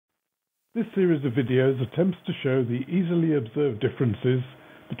This series of videos attempts to show the easily observed differences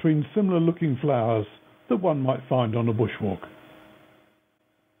between similar looking flowers that one might find on a bushwalk.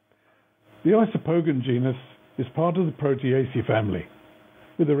 The Isopogon genus is part of the Proteaceae family,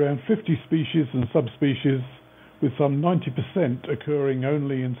 with around 50 species and subspecies, with some 90% occurring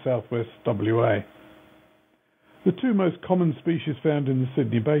only in southwest WA. The two most common species found in the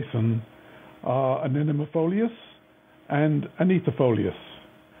Sydney Basin are anemonifolius and anethifolius,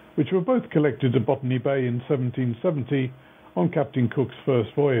 which were both collected at Botany Bay in 1770 on Captain Cook's first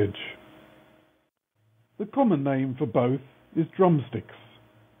voyage. The common name for both is drumsticks,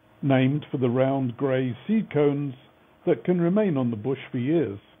 named for the round grey seed cones that can remain on the bush for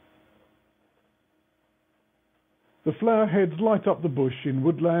years. The flower heads light up the bush in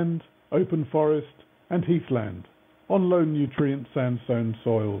woodland, open forest and heathland on low nutrient sandstone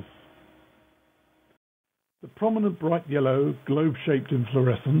soils. The prominent bright yellow globe-shaped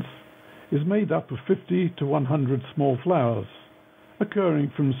inflorescence is made up of 50 to 100 small flowers,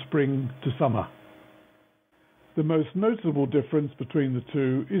 occurring from spring to summer. The most noticeable difference between the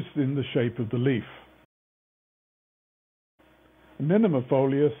two is in the shape of the leaf.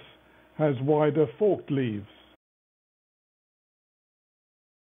 Anemonifolius has wider forked leaves,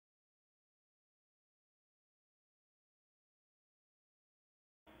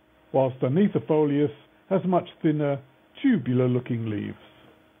 whilst anethifolius has much thinner, tubular-looking leaves.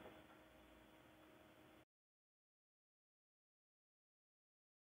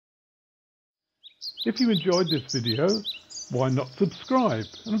 If you enjoyed this video, why not subscribe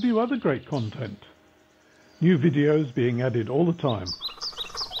and view other great content? New videos being added all the time.